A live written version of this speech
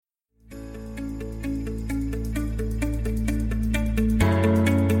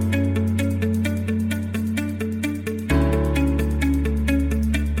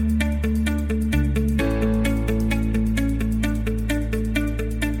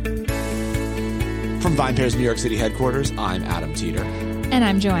From VinePair's New York City headquarters, I'm Adam Teeter. And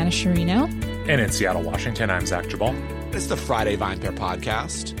I'm Joanna Sciarrino. And in Seattle, Washington, I'm Zach Jabal. It's the Friday VinePair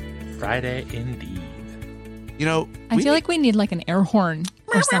podcast. Friday indeed. You know, I feel like we need like an air horn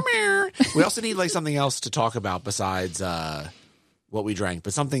or something. We also need like something else to talk about besides what we drank,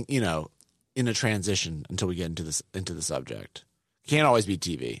 but something, you know, in a transition until we get into the subject. Can't always be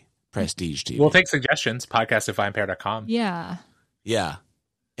TV, prestige TV. We'll take suggestions, podcast@vinepair.com. Yeah. Yeah.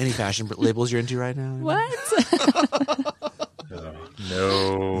 Any fashion labels you're into right now? What?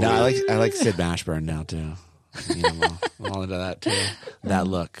 No. No, I like Sid Mashburn now too. You know, I'm all into that too. That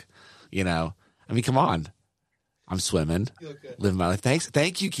look, you know. I mean, come on. I'm swimming, living my life.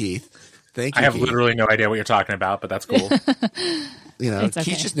 Thank you, Keith. Thank you. I have Keith. literally no idea what you're talking about, but that's cool. You know, It's okay.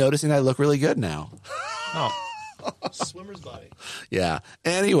 Keith's just noticing that I look really good now. Oh, Swimmer's body. Yeah.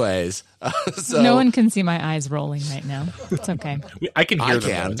 Anyways, so No one can see my eyes rolling right now. It's okay. I can hear I them.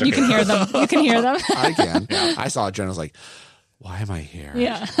 can. Though. It's You okay. can hear them. You can hear them. I can. I saw it, Jen. I was like, "Why am I here?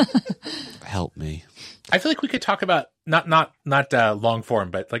 Yeah. Help me." I feel like we could talk about not long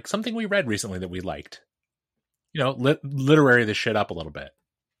form, but like something we read recently that we liked. You know, literary this shit up a little bit.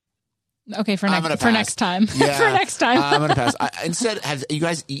 Okay, for I'm gonna next pass. time. Yeah, For next time. I'm gonna pass. Instead, have you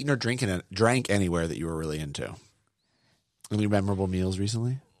guys eaten or drank anywhere that you were really into? Any memorable meals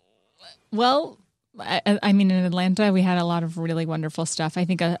recently? Well, I mean, in Atlanta, we had a lot of really wonderful stuff. I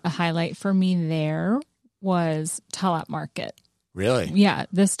think a highlight for me there was Talat Market. Really? Yeah,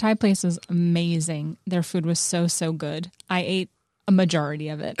 this Thai place was amazing. Their food was so good. I ate a majority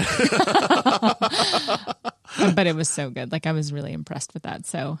of it. But it was so good. Like, I was really impressed with that.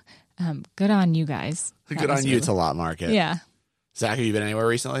 So, good on you guys. Good on you, Talat Market. Yeah. Zach, have you been anywhere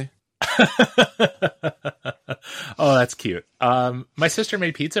recently? Oh, that's cute. My sister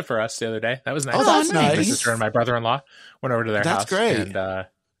made pizza for us the other day. That was nice. Oh, that's nice. My sister and my brother-in-law went over to their house. That's great. And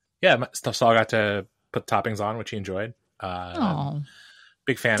yeah, Saul got to put toppings on, which he enjoyed. Oh.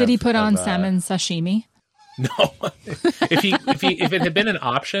 Big fan. Did he put on of, salmon sashimi? No. if it had been an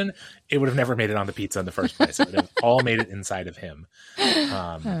option, it would have never made it on the pizza in the first place. It would have all made it inside of him.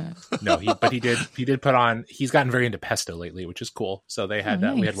 No, he did put on. He's gotten very into pesto lately, which is cool. So they had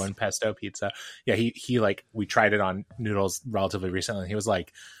we had one pesto pizza. Yeah, he like, we tried it on noodles relatively recently, and he was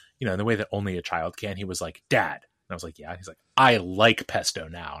like, you know, in the way that only a child can. He was like, "Dad." And I was like, "Yeah." And he's like, "I like pesto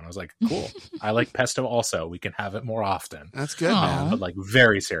now." And I was like, "Cool. I like pesto also. We can have it more often." That's good, Aw. man. But like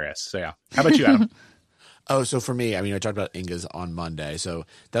very serious. So yeah. How about you, Adam? Oh, so for me, I mean, I talked about Inga's on Monday, so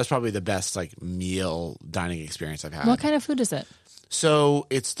that's probably the best like meal dining experience I've had. What kind of food is it? So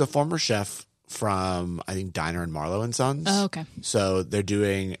it's the former chef from, I think, Diner and Marlowe and Sons. Oh, okay. So they're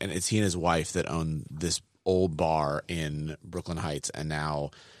doing, and it's he and his wife that own this old bar in Brooklyn Heights, and now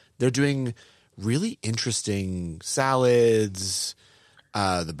they're doing really interesting salads.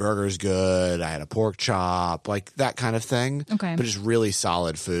 The burger's good. I had a pork chop, like that kind of thing. Okay. But it's really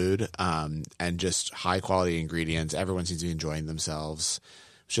solid food, and just high quality ingredients. Everyone seems to be enjoying themselves.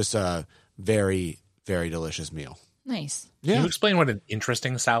 It's just a very, very delicious meal. Nice. Can Yeah. you explain what an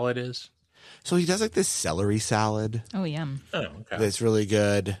interesting salad is? So he does like this celery salad Oh, yum. Oh, okay. that's really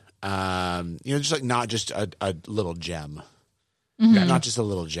good. You know, just like not just a little gem. Mm-hmm. Yeah, not just a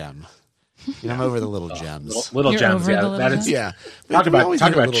little gem. You know, I'm over the little gems. Little You're gems. over Yeah, the little that is. gems? Yeah. Talk We about always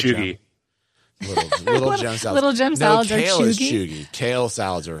need a little chuggy. gem. Little gem salads. Little gem salads no, are kale is chuggy? chuggy. Kale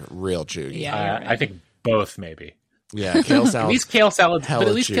salads are real chuggy. Yeah. You're right. I think both maybe. Yeah, kale At salads. least kale salads, hella but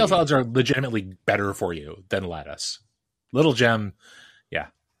at least kale chuggy. salads are legitimately better for you than lettuce. Little gem, yeah,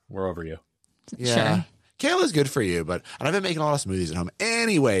 we're over you. Yeah. Sure. Kale is good for you, but and I've been making a lot of smoothies at home.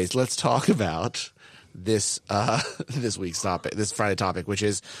 Anyways, let's talk about this this week's topic, this Friday topic, which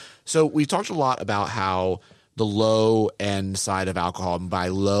is, so we talked a lot about how the low end side of alcohol, and by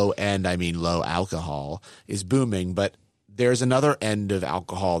low end I mean low alcohol, is booming, but there's another end of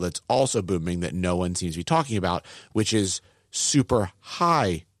alcohol that's also booming that no one seems to be talking about, which is super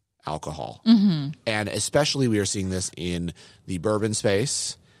high alcohol. And especially we are seeing this in the bourbon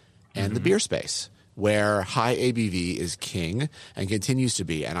space and the beer space, where high ABV is king and continues to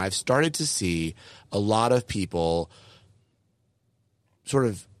be. And I've started to see a lot of people sort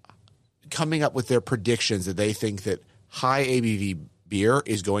of coming up with their predictions that they think that high ABV beer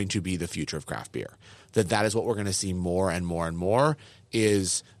is going to be the future of craft beer. That is what we're going to see more and more and more,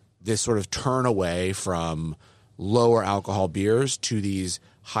 is this sort of turn away from lower alcohol beers to these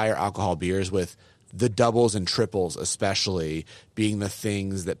higher alcohol beers, with the doubles and triples especially being the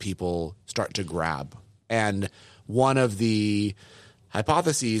things that people start to grab. And one of the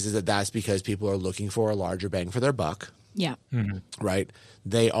hypotheses is that that's because people are looking for a larger bang for their buck, Yeah. right?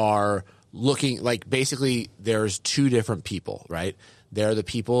 They are looking, like, basically there's two different people, right? They're the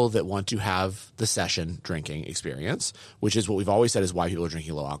people that want to have the session drinking experience, which is what we've always said is why people are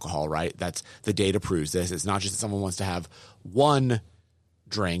drinking low alcohol, right? That's the data proves this. It's not just that someone wants to have one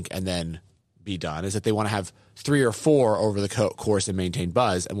drink and then be done, is that they want to have 3 or 4 over the course and maintain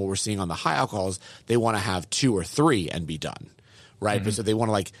buzz. And what we're seeing on the high alcohols, they want to have 2 or 3 and be done, right? But so they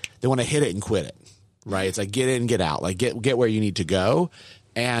want to hit it and quit it, right? It's like get in, get out, like get where you need to go.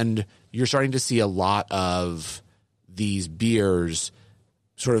 And you're starting to see a lot of these beers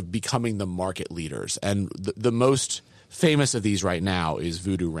sort of becoming the market leaders. And the most famous of these right now is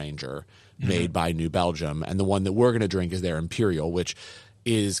Voodoo Ranger, made by New Belgium. And the one that we're going to drink is their Imperial, which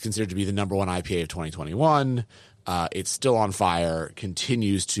is considered to be the number 1 IPA of 2021. It's still on fire,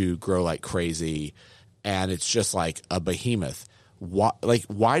 continues to grow like crazy, and it's just like a behemoth.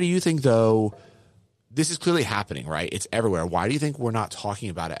 Why do you think, though, this is clearly happening, right? It's everywhere. Why do you think we're not talking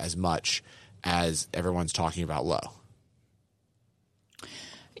about it as much as everyone's talking about low?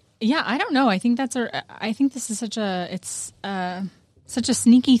 Yeah, I don't know. I think this is such a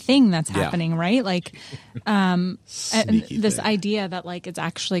sneaky thing that's happening, right? Like, and this idea that like it's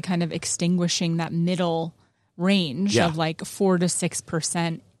actually kind of extinguishing that middle range of like 4 to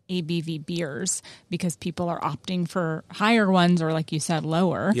 6% ABV beers because people are opting for higher ones or, like you said,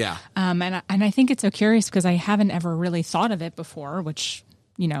 lower. Yeah. And I think it's so curious because I haven't ever really thought of it before, which,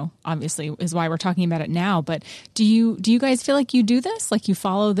 you know, obviously is why we're talking about it now. But do you guys feel like you do this? Like you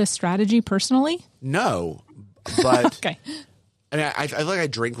follow this strategy personally? No, but Okay. I mean, I feel like I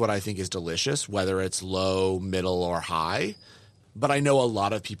drink what I think is delicious, whether it's low, middle, or high. But I know a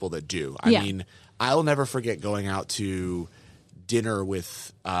lot of people that do. I mean, I'll never forget going out to dinner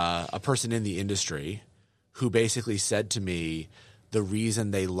with a person in the industry who basically said to me the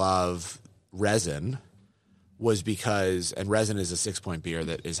reason they love Resin was because, and Resin is a 6-point beer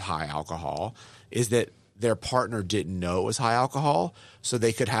that is high alcohol, is that their partner didn't know it was high alcohol, so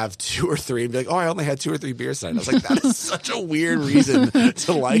they could have 2 or 3 and be like, oh, I only had 2 or 3 beers tonight. I was like, that is such a weird reason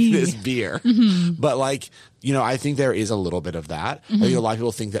to like this beer. But like, you know, I think there is a little bit of that. I think a lot of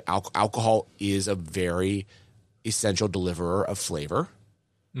people think that alcohol is a very essential deliverer of flavor,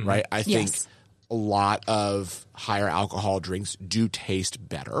 right? I think a lot of higher alcohol drinks do taste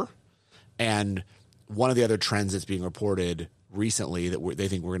better. And one of the other trends that's being reported recently that they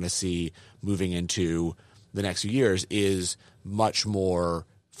think we're going to see moving into the next few years is much more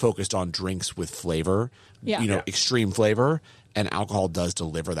focused on drinks with flavor, extreme flavor, and alcohol does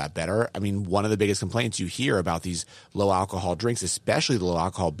deliver that better. I mean, one of the biggest complaints you hear about these low alcohol drinks, especially the low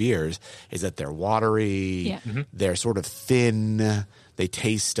alcohol beers, is that they're watery, they're sort of thin, they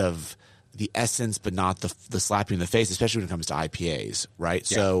taste of the essence but not the slapping in the face, especially when it comes to IPAs, right?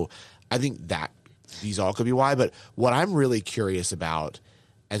 Yeah. So I think that these all could be why. But what I'm really curious about,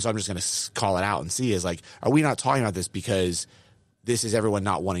 and so I'm just going to call it out and see, is like, are we not talking about this because this is everyone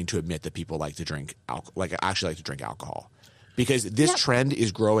not wanting to admit that people like to drink actually like to drink alcohol? Because this trend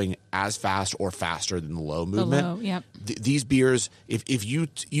is growing as fast or faster than the low movement. These beers, if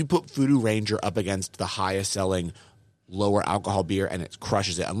you put Voodoo Ranger up against the highest selling lower alcohol beer and it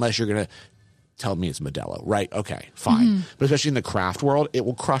crushes it, unless you're going to tell me it's Modelo, right? Okay, fine. But especially in the craft world, it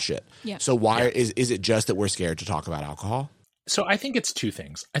will crush it. So why is it just that we're scared to talk about alcohol? So I think it's 2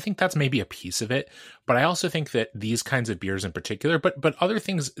 things. I think that's maybe a piece of it, but I also think that these kinds of beers in particular, but other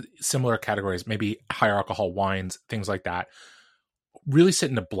things, similar categories, maybe higher alcohol wines, things like that, really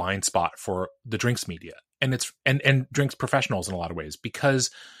sit in a blind spot for the drinks media and drinks professionals in a lot of ways. Because,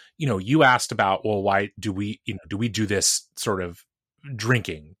 you know, you asked about, well, why do we do this sort of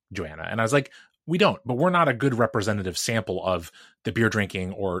drinking, Joanna? And I was like, we don't, but we're not a good representative sample of the beer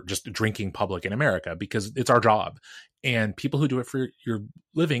drinking or just drinking public in America because it's our job. And people who do it for your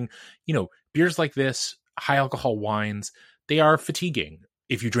living, you know, beers like this, high alcohol wines, they are fatiguing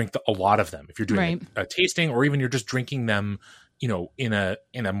if you drink a lot of them. If you're doing a tasting or even you're just drinking them, you know, in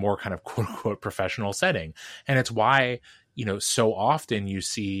a more kind of quote unquote professional setting. And it's why, you know, so often you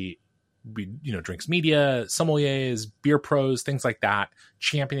see, you know, drinks media, sommeliers, beer pros, things like that,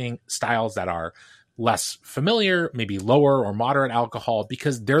 championing styles that are less familiar, maybe lower or moderate alcohol,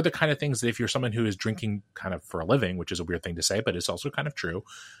 because they're the kind of things that if you're someone who is drinking kind of for a living, which is a weird thing to say, but it's also kind of true,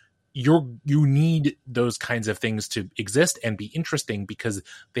 you need those kinds of things to exist and be interesting because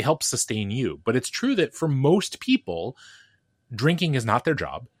they help sustain you. But it's true that for most people, drinking is not their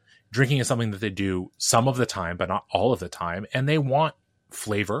job. Drinking is something that they do some of the time, but not all of the time. And they want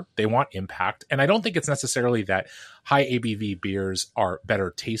flavor, they want impact. And I don't think it's necessarily that high ABV beers are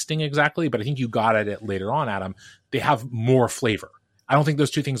better tasting exactly, but I think you got at it later on, Adam. They have more flavor. I don't think those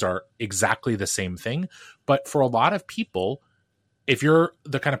 2 things are exactly the same thing, but for a lot of people, if you're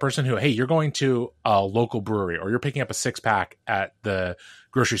the kind of person who, hey, you're going to a local brewery or you're picking up a 6-pack at the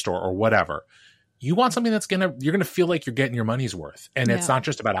grocery store or whatever, you want something that's you're gonna feel like you're getting your money's worth. And it's not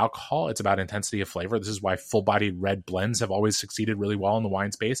just about alcohol, it's about intensity of flavor. This is why full-bodied red blends have always succeeded really well in the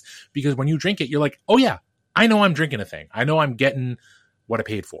wine space, because when you drink it, you're like, oh yeah, I know I'm drinking a thing. I know I'm getting what I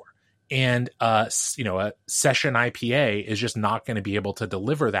paid for. And a session IPA is just not going to be able to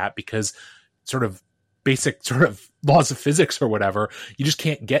deliver that, because sort of basic sort of laws of physics or whatever, you just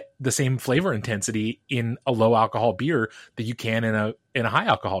can't get the same flavor intensity in a low alcohol beer that you can in a high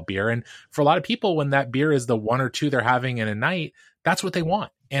alcohol beer. And for a lot of people, when that beer is the one or two they're having in a night, that's what they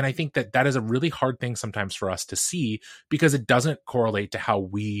want. And I think that is a really hard thing sometimes for us to see, because it doesn't correlate to how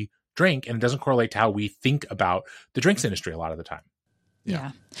we drink, and it doesn't correlate to how we think about the drinks industry a lot of the time.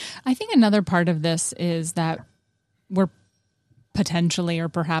 Yeah. I think another part of this is that we're potentially or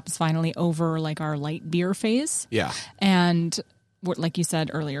perhaps finally over like our light beer phase. Yeah. And like you said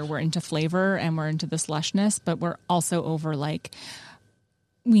earlier, we're into flavor and we're into this lushness, but we're also over like,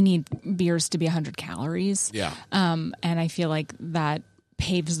 we need beers to be 100 calories. Yeah. And I feel like that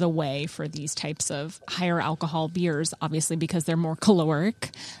paves the way for these types of higher alcohol beers, obviously because they're more caloric.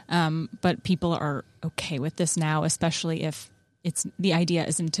 But people are okay with this now, especially if the idea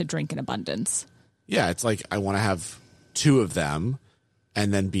isn't to drink in abundance. Yeah. It's like, I want to have 2 of them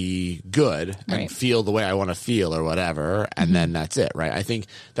and then be good and feel the way I want to feel or whatever. And then that's it. Right. I think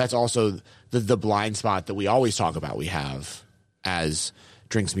that's also the blind spot that we always talk about. We have as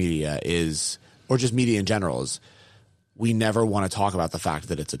drinks media is, or just media in general, is we never want to talk about the fact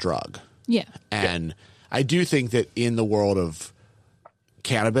that it's a drug. Yeah. And I do think that in the world of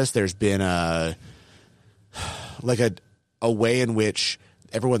cannabis, there's been a way in which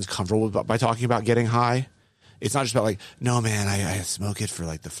everyone's comfortable by talking about getting high. It's not just about like, no, man, I smoke it for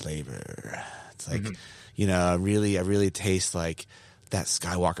like the flavor. It's like, I really taste like that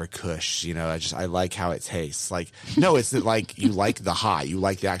Skywalker Kush. I like how it tastes. Like, no, it's that like you like the high, you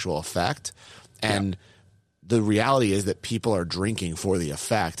like the actual effect. And the reality is that people are drinking for the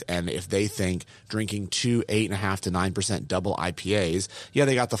effect. And if they think drinking 2 8.5 to 9% double IPAs,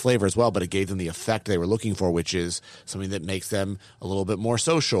 they got the flavor as well, but it gave them the effect they were looking for, which is something that makes them a little bit more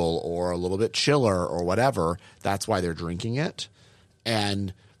social or a little bit chiller or whatever. That's why they're drinking it.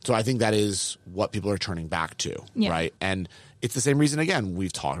 And so I think that is what people are turning back to, right? And it's the same reason, again,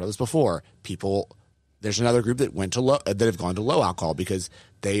 we've talked about this before. There's another group that that have gone to low alcohol because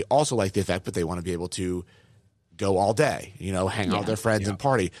they also like the effect, but they want to be able to go all day, hang out with their friends and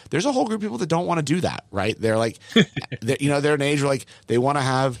party. There's a whole group of people that don't want to do that, right? They're like, they're an age where like they want to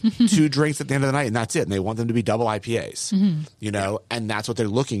have 2 drinks at the end of the night and that's it. And they want them to be double IPAs, and that's what they're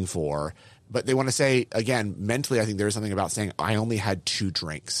looking for. But they want to say, again, mentally, I think there's something about saying, I only had 2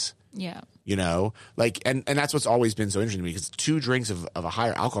 drinks. Yeah. And that's what's always been so interesting to me, because 2 drinks of a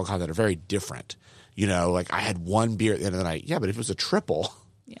higher alcohol content are very different. Like I had 1 beer at the end of the night. Yeah, but if it was a triple,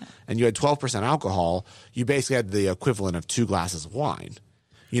 and you had 12% alcohol, you basically had the equivalent of 2 glasses of wine.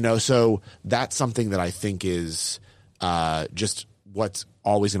 So that's something that I think is just what's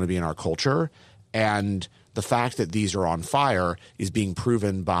always going to be in our culture. And the fact that these are on fire is being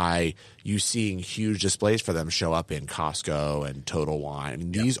proven by you seeing huge displays for them show up in Costco and Total Wine. I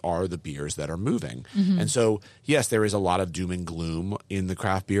mean, these are the beers that are moving. And so, yes, there is a lot of doom and gloom in the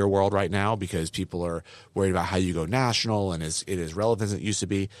craft beer world right now because people are worried about how you go national and it is relevant as it used to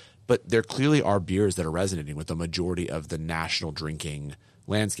be. But there clearly are beers that are resonating with the majority of the national drinking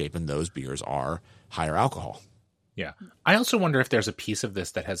landscape, and those beers are higher alcohol. Yeah. I also wonder if there's a piece of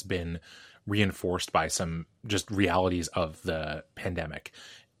this that has been reinforced by some just realities of the pandemic.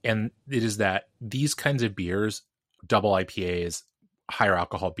 And it is that these kinds of beers, double IPAs, higher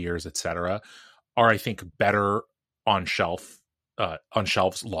alcohol beers, etc., are, I think, better on shelves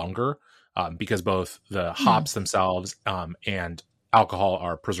longer because both the hops themselves and alcohol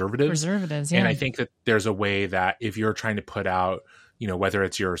are preservatives. Yeah. And I think that there's a way that if you're trying to put out, whether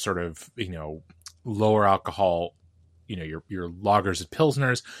it's your sort of, lower alcohol, your lagers and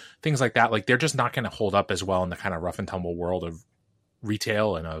pilsners, things like that, like they're just not going to hold up as well in the kind of rough and tumble world of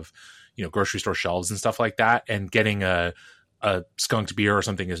retail and of, grocery store shelves and stuff like that. And getting a skunked beer or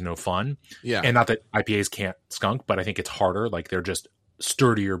something is no fun. Yeah. And not that IPAs can't skunk, but I think it's harder. Like they're just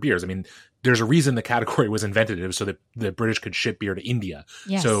sturdier beers. I mean, there's a reason the category was invented. It was so that the British could ship beer to India.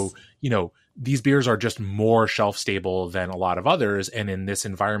 Yes. So, these beers are just more shelf stable than a lot of others. And in this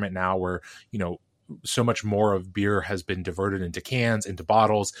environment now where, so much more of beer has been diverted into cans, into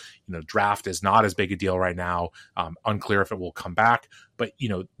bottles. Draft is not as big a deal right now. Unclear if it will come back, but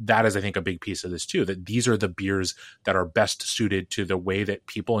that is, I think, a big piece of this too, that these are the beers that are best suited to the way that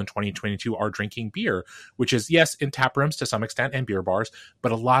people in 2022 are drinking beer, which is, yes, in tap rooms to some extent and beer bars,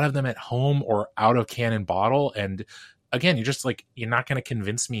 but a lot of them at home or out of can and bottle. And again, you're not going to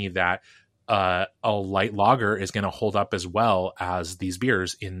convince me that a light lager is going to hold up as well as these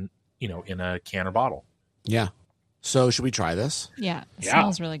beers in a can or bottle. Yeah. So should we try this? Yeah. It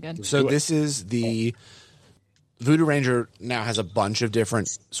smells really good. So this is the Voodoo Ranger now has a bunch of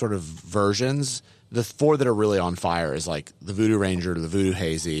different sort of versions. The 4 that are really on fire is like the Voodoo Ranger, the Voodoo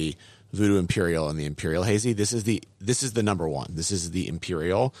Hazy, Voodoo Imperial, and the Imperial Hazy. This is the number 1. This is the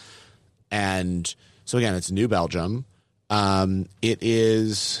Imperial. And so again, it's New Belgium. It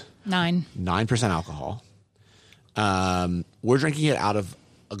is 9% alcohol. We're drinking it out of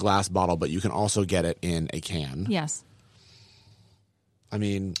a glass bottle, but you can also get it in a can. Yes. I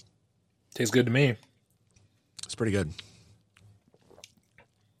mean, tastes good to me. It's pretty good.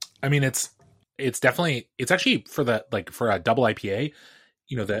 I mean, it's actually for a double IPA,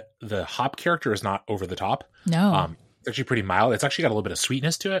 the hop character is not over the top. No. It's actually pretty mild. It's actually got a little bit of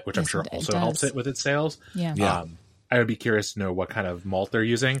sweetness to it, which I'm sure also helps it with its sales. Yeah. I would be curious to know what kind of malt they're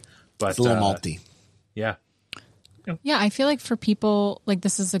using, but it's a little malty. Yeah. Yeah, I feel like for people, like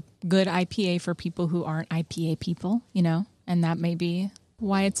this is a good IPA for people who aren't IPA people, and that may be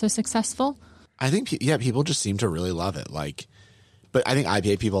why it's so successful. I think, people just seem to really love it. But I think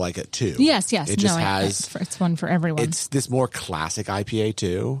IPA people like it too. Yes. It just has... It's one for everyone. It's this more classic IPA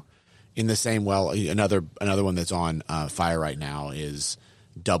too. In the same, another one that's on fire right now is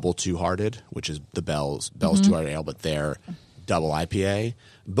Double Two Hearted, which is the Bell's Two Hearted Ale, but they're double IPA.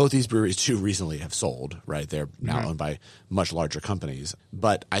 Both these breweries too recently have sold, right? They're now owned by much larger companies.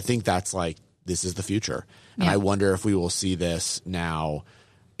 But I think that's this is the future. And I wonder if we will see this now.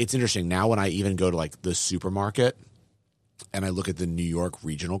 It's interesting. Now when I even go to the supermarket and I look at the New York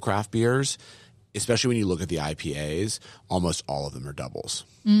regional craft beers, especially when you look at the IPAs, almost all of them are doubles.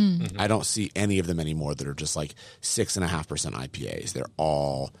 Mm-hmm. I don't see any of them anymore that are just 6.5% IPAs. They're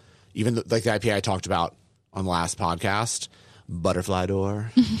all, even the IPA I talked about on the last podcast, Butterfly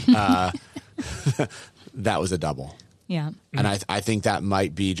Door, that was a double. Yeah. And I think that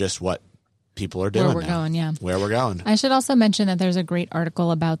might be just what people are doing where we're going. Yeah. Where we're going. I should also mention that there's a great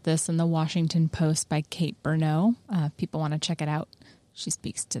article about this in the Washington Post by Kate Burnett. If people want to check it out. She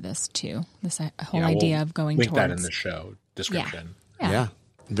speaks to this too. This whole idea of going link towards that in the show description. Yeah.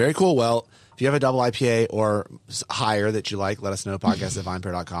 Very cool. Well, if you have a double IPA or higher that you like, let us know.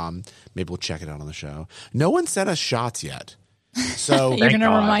 Podcast@vinepair.com. Maybe we'll check it out on the show. No one sent us shots yet. So you're going to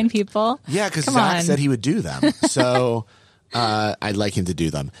remind people? Yeah, because Zach said he would do them. So I'd like him to do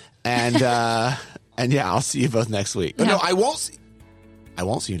them. And yeah, I'll see you both next week. Yeah. No, I won't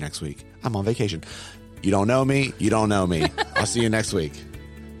see you next week. I'm on vacation. You don't know me. You don't know me. I'll see you next week.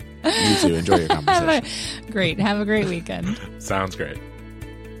 You too. Enjoy your conversation. Have a great weekend. Sounds great.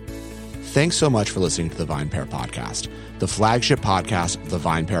 Thanks so much for listening to the VinePair Podcast, the flagship podcast of the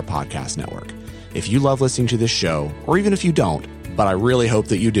VinePair Podcast Network. If you love listening to this show, or even if you don't, but I really hope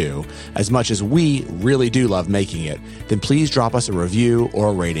that you do, as much as we really do love making it, then please drop us a review or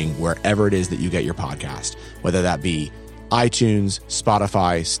a rating wherever it is that you get your podcast, whether that be iTunes,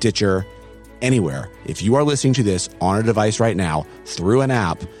 Spotify, Stitcher, anywhere. If you are listening to this on a device right now through an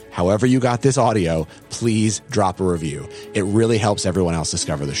app, however you got this audio, please drop a review. It really helps everyone else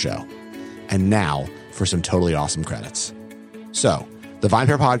discover the show. And now for some totally awesome credits. So, the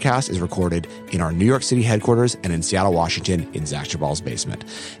VinePair Podcast is recorded in our New York City headquarters and in Seattle, Washington, in Zach Gebal's basement.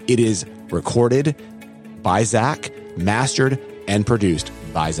 It is recorded by Zach, mastered, and produced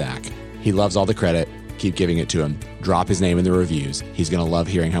by Zach. He loves all the credit. Keep giving it to him. Drop his name in the reviews. He's going to love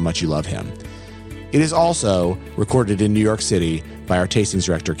hearing how much you love him. It is also recorded in New York City by our tastings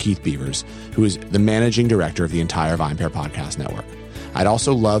director, Keith Beavers, who is the managing director of the entire VinePair Podcast Network. I'd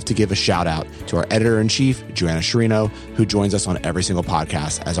also love to give a shout out to our editor-in-chief, Joanna Sherino, who joins us on every single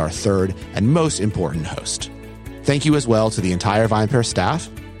podcast as our third and most important host. Thank you as well to the entire VinePair staff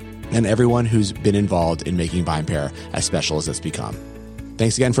and everyone who's been involved in making VinePair as special as it's become.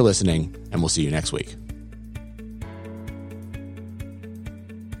 Thanks again for listening, and we'll see you next week.